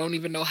 I don't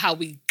even know how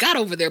we got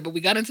over there, but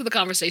we got into the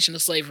conversation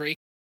of slavery.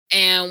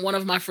 And one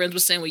of my friends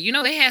was saying,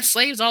 well, they had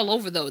slaves all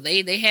over, though.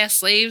 They had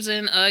slaves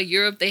in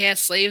Europe. They had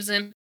slaves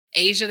in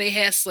Asia. They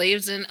had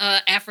slaves in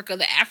Africa.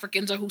 The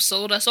Africans are who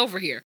sold us over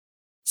here.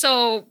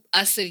 So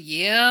I said,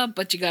 yeah,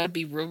 but you got to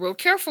be real, real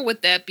careful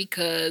with that,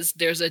 because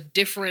there's a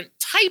different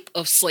type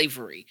of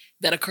slavery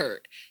that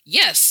occurred.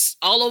 Yes,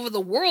 all over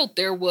the world,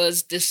 there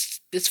was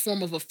this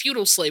form of a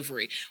feudal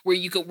slavery where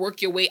you could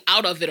work your way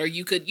out of it, or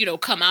you could,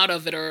 come out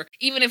of it, or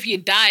even if you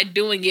died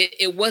doing it,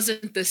 it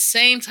wasn't the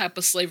same type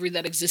of slavery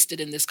that existed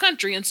in this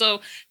country. And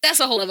so that's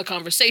a whole other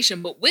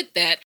conversation. But with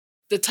that,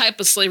 the type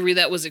of slavery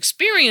that was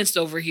experienced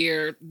over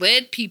here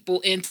led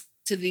people into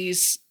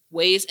these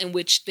ways in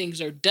which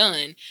things are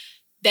done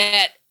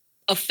that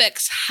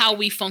affects how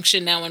we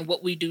function now and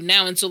what we do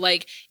now. And so,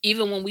 like,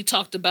 even when we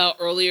talked about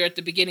earlier at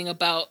the beginning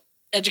about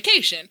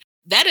education,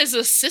 that is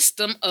a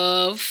system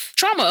of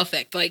trauma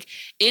effect. Like,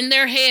 in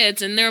their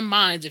heads, in their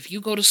minds, if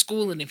you go to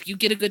school and if you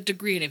get a good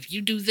degree and if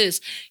you do this,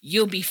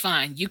 you'll be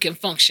fine. You can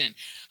function.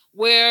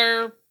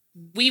 Where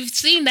we've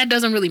seen that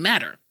doesn't really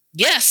matter.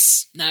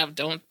 Yes. Now,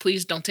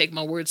 please don't take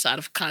my words out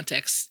of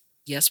context.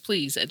 Yes,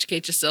 please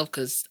educate yourself,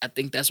 because I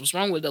think that's what's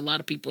wrong with a lot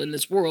of people in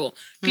this world.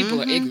 People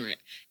are ignorant,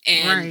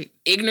 and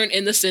ignorant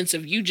in the sense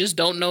of you just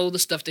don't know the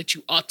stuff that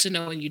you ought to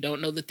know, and you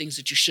don't know the things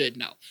that you should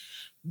know.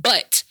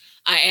 But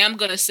I am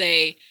going to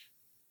say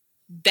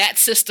that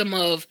system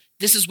of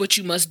this is what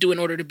you must do in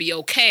order to be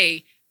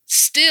okay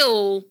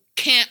still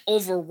can't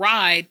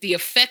override the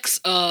effects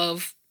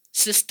of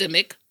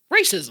systemic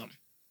racism.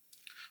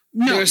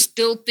 No. There are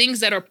still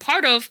things that are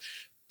part of...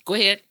 Go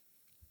ahead.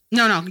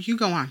 No, you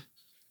go on.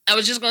 I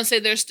was just going to say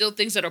there's still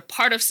things that are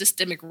part of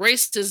systemic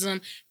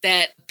racism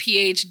that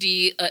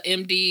PhD,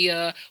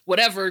 MD,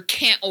 whatever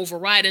can't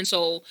override. And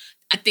so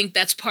I think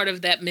that's part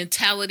of that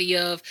mentality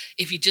of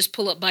if you just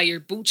pull up by your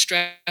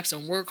bootstraps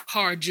and work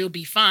hard, you'll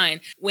be fine.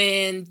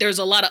 When there's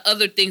a lot of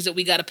other things that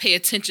we got to pay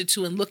attention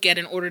to and look at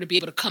in order to be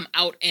able to come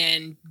out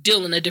and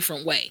deal in a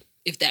different way,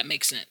 if that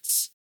makes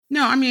sense.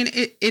 No, I mean,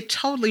 it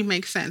totally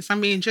makes sense. I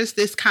mean, just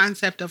this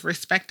concept of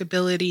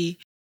respectability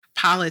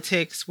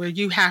politics where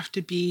you have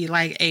to be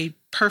like a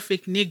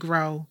perfect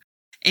Negro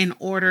in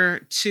order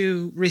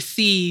to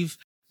receive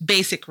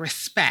basic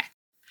respect.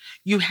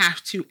 You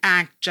have to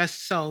act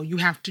just so. You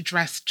have to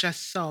dress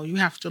just so. You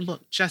have to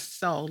look just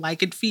so.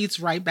 Like, it feeds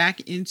right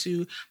back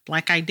into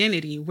Black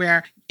identity,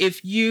 where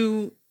if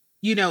you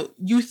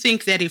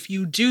think that if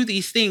you do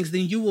these things,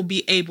 then you will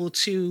be able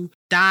to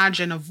dodge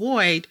and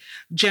avoid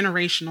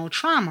generational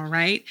trauma,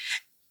 right?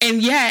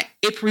 And yet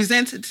it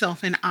presents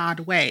itself in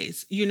odd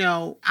ways.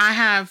 I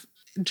have,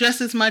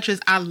 just as much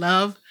as I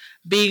love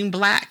being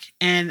Black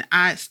and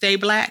I stay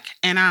Black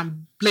and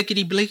I'm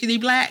blickety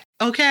Black,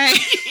 okay?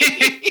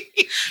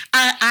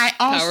 I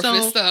also...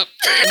 Power fist up.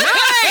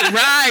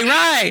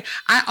 Right.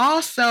 I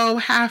also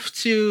have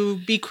to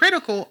be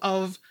critical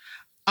of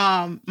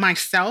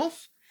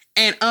myself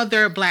and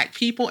other Black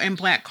people and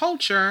Black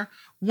culture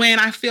when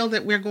I feel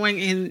that we're going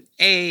in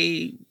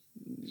a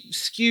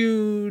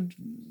skewed,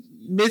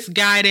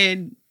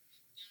 misguided,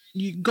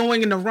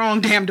 going in the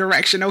wrong damn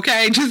direction,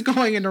 okay? Just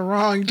going in the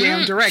wrong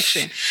damn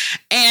direction.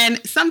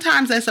 And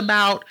sometimes that's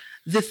about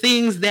the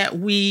things that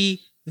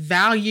we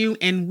value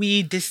and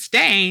we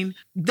disdain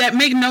that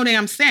make no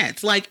damn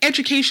sense. Like,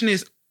 education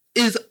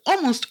is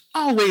almost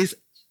always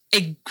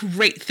a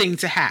great thing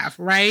to have,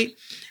 right?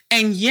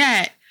 And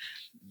yet,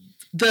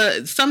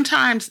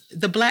 sometimes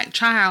the Black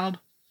child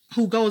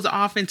who goes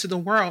off into the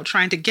world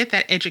trying to get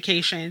that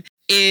education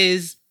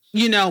is,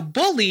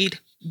 bullied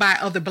by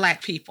other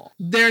Black people.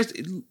 There's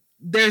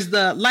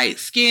the light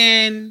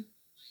skin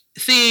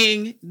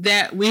thing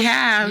that we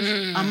have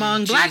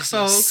among Black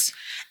folks,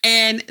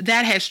 and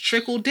that has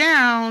trickled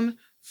down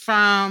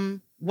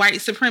from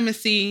white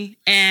supremacy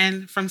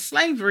and from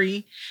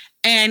slavery.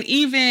 And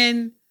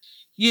even,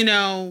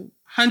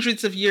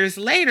 hundreds of years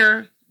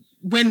later,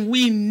 when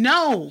we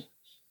know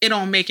it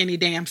don't make any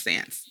damn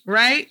sense,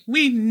 right?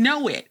 We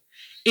know it.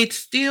 It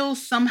still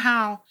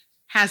somehow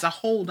has a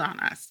hold on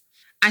us.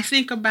 I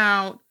think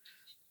about,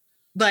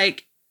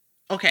 like,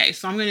 okay,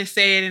 so I'm going to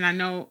say it, and I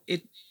know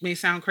it may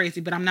sound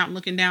crazy, but I'm not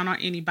looking down on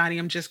anybody.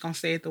 I'm just going to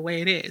say it the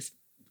way it is.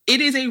 It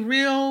is a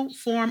real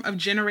form of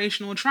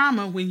generational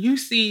trauma when you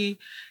see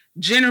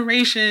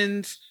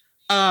generations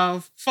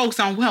of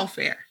folks on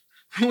welfare,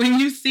 when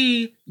you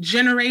see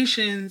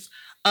generations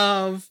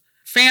of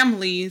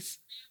families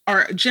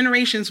or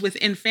generations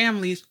within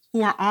families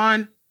who are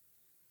on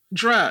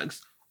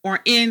drugs or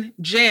in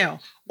jail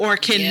or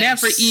can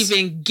never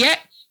even get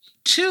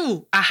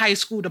to a high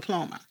school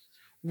diploma,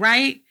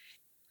 right?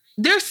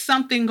 There's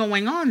something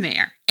going on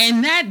there.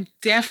 And that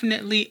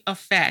definitely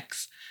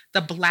affects the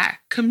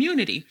Black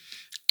community.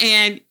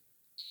 And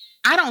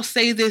I don't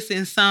say this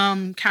in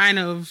some kind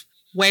of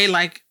way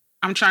like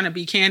I'm trying to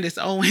be Candace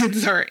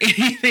Owens or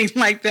anything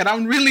like that.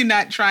 I'm really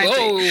not trying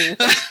to.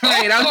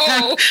 Right,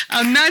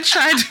 I'm not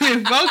trying to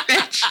invoke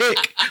that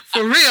chick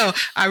for real.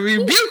 I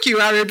rebuke you.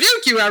 I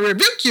rebuke you. I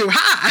rebuke you.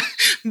 Ha!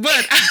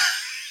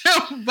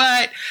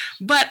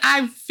 But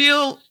I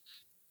feel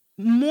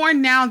more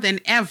now than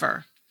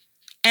ever,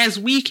 as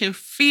we can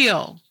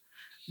feel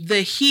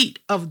the heat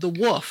of the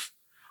wolf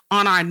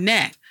on our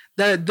neck,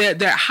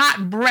 the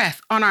hot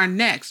breath on our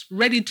necks,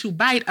 ready to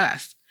bite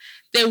us,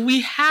 that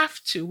we have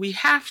to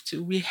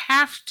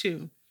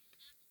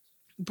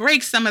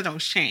break some of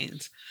those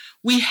chains.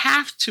 We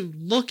have to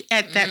look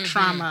at that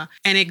trauma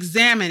and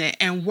examine it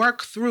and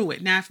work through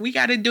it. Now, if we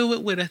got to do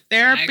it with a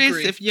therapist,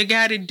 if you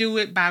got to do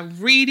it by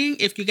reading,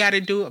 if you got to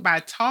do it by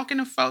talking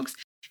to folks,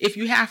 if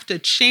you have to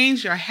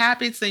change your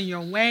habits and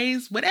your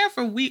ways,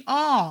 whatever we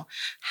all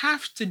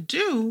have to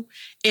do,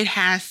 it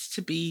has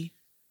to be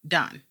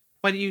done.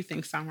 What do you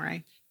think,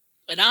 Songray?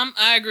 But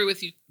I agree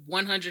with you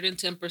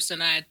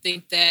 110%. I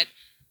think that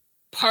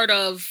part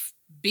of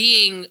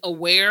being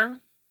aware,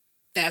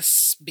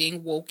 that's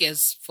being woke,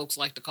 as folks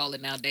like to call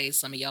it nowadays.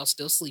 Some of y'all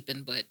still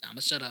sleeping, but I'm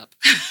gonna shut up.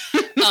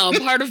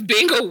 Part of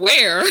being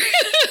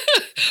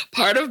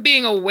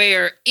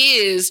aware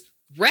is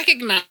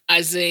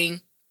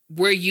recognizing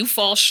where you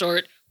fall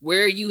short,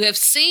 where you have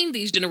seen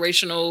these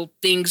generational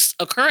things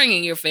occurring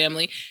in your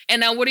family, and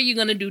now what are you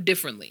going to do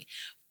differently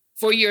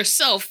for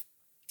yourself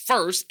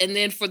first, and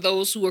then for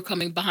those who are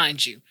coming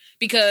behind you?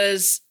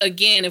 Because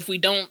again, if we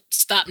don't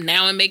stop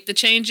now and make the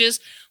changes,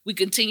 we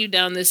continue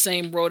down this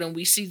same road and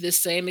we see this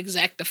same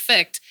exact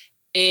effect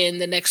in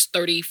the next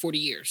 30, 40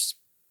 years.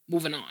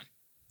 Moving on.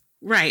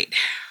 Right.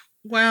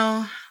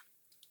 Well,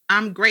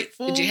 I'm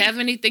grateful. Did you have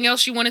anything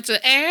else you wanted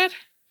to add?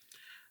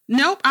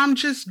 Nope. I'm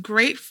just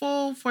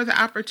grateful for the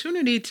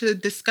opportunity to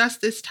discuss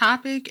this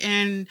topic,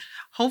 and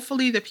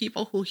hopefully the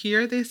people who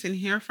hear this and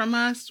hear from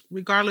us,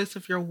 regardless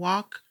of your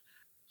walk,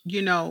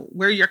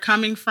 where you're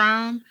coming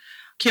from,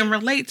 can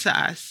relate to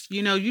us.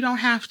 You don't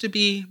have to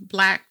be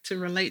Black to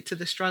relate to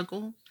the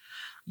struggle.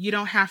 You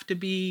don't have to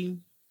be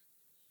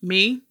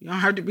me. You don't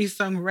have to be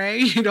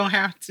Songray. You don't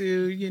have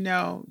to,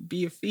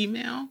 be a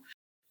female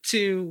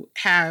to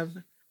have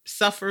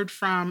suffered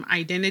from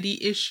identity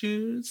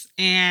issues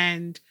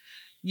and,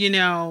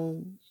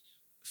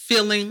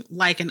 feeling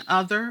like an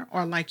other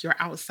or like you're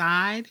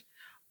outside,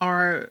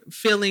 or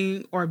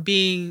feeling or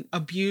being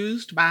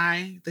abused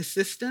by the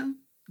system.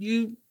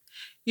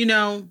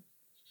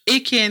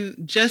 It can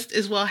just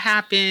as well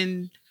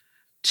happen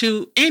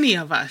to any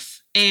of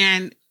us.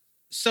 And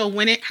so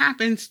when it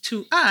happens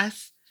to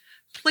us,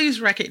 please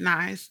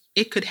recognize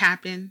it could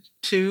happen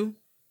to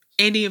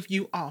any of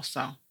you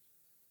also.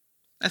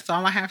 That's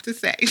all I have to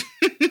say.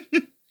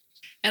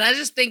 And I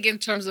just think in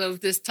terms of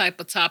this type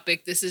of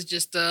topic, this is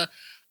just a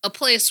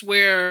place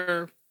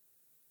where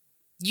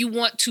you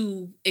want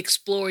to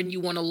explore and you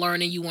want to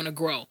learn and you want to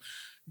grow.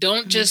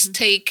 Don't just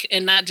take,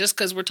 and not just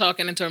because we're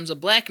talking in terms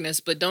of Blackness,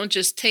 but don't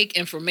just take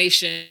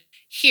information,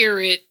 hear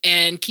it,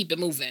 and keep it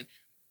moving.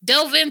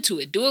 Delve into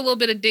it. Do a little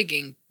bit of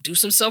digging. Do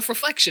some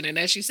self-reflection. And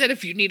as she said,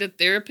 if you need a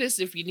therapist,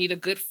 if you need a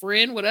good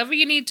friend, whatever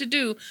you need to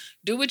do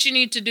what you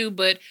need to do.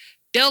 But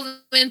delve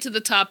into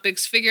the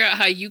topics. Figure out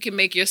how you can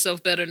make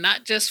yourself better,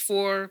 not just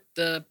for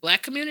the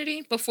Black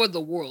community, but for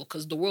the world,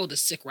 because the world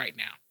is sick right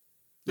now.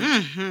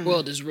 The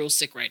world is real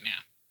sick right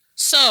now.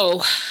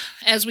 So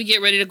as we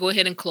get ready to go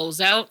ahead and close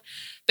out,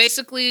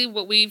 basically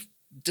what we've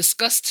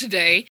discussed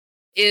today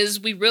is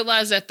we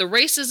realize that the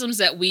racisms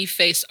that we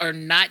face are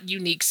not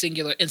unique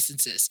singular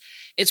instances.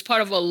 It's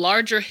part of a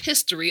larger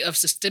history of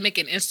systemic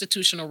and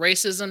institutional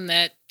racism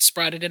that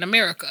sprouted in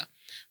America.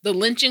 The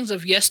lynchings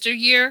of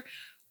yesteryear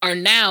are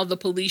now the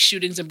police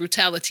shootings and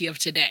brutality of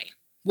today.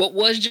 What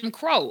was Jim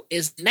Crow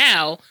is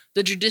now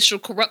the judicial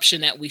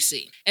corruption that we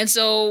see. And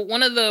so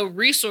one of the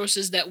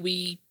resources that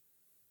we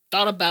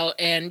thought about,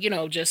 and,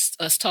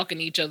 just us talking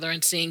to each other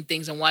and seeing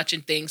things and watching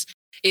things,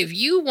 if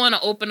you want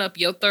to open up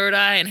your third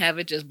eye and have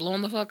it just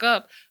blown the fuck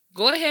up,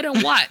 go ahead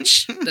and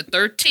watch The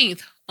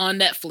 13th on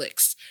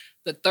Netflix.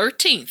 The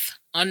 13th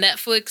on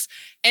Netflix.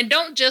 And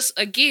don't just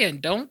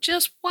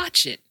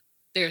watch it.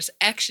 There's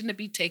action to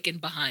be taken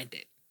behind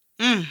it.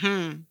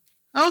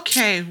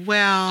 Okay,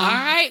 well. All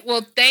right.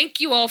 Well,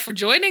 thank you all for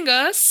joining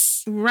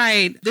us.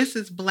 Right. This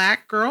is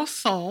Black Girl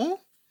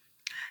Soul.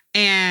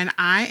 And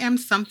I am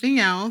something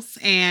else.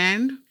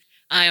 And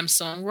I am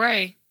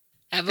Songray.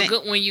 Have a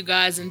good one, you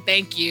guys, and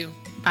thank you.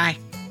 Bye.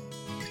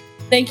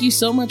 Thank you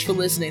so much for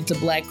listening to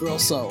Black Girl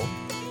Soul.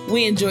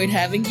 We enjoyed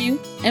having you,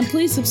 and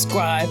please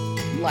subscribe,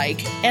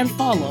 like, and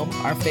follow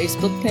our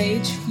Facebook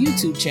page,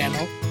 YouTube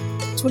channel,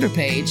 Twitter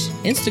page,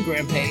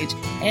 Instagram page,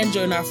 and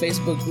join our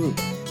Facebook group.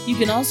 You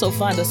can also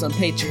find us on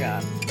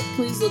Patreon.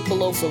 Please look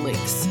below for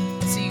links.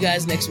 See you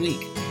guys next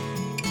week.